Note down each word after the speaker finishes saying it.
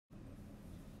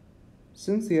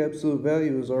Since the absolute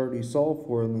value is already solved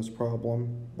for in this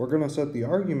problem, we're going to set the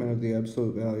argument of the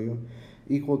absolute value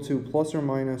equal to plus or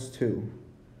minus 2.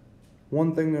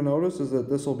 One thing to notice is that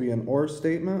this will be an OR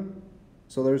statement,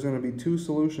 so there's going to be two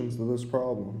solutions to this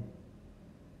problem.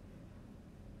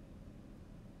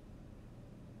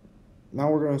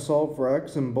 Now we're going to solve for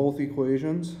x in both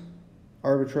equations,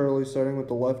 arbitrarily starting with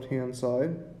the left-hand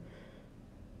side.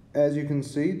 As you can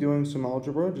see, doing some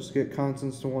algebra, just get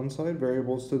constants to one side,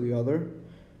 variables to the other.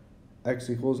 X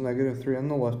equals -3 on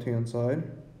the left-hand side.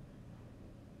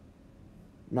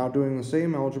 Now doing the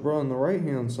same algebra on the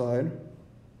right-hand side,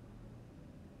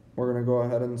 we're going to go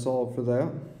ahead and solve for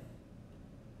that.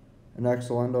 And x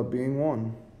will end up being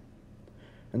 1.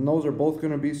 And those are both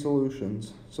going to be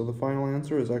solutions. So the final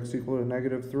answer is x equal to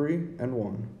 -3 and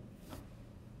 1.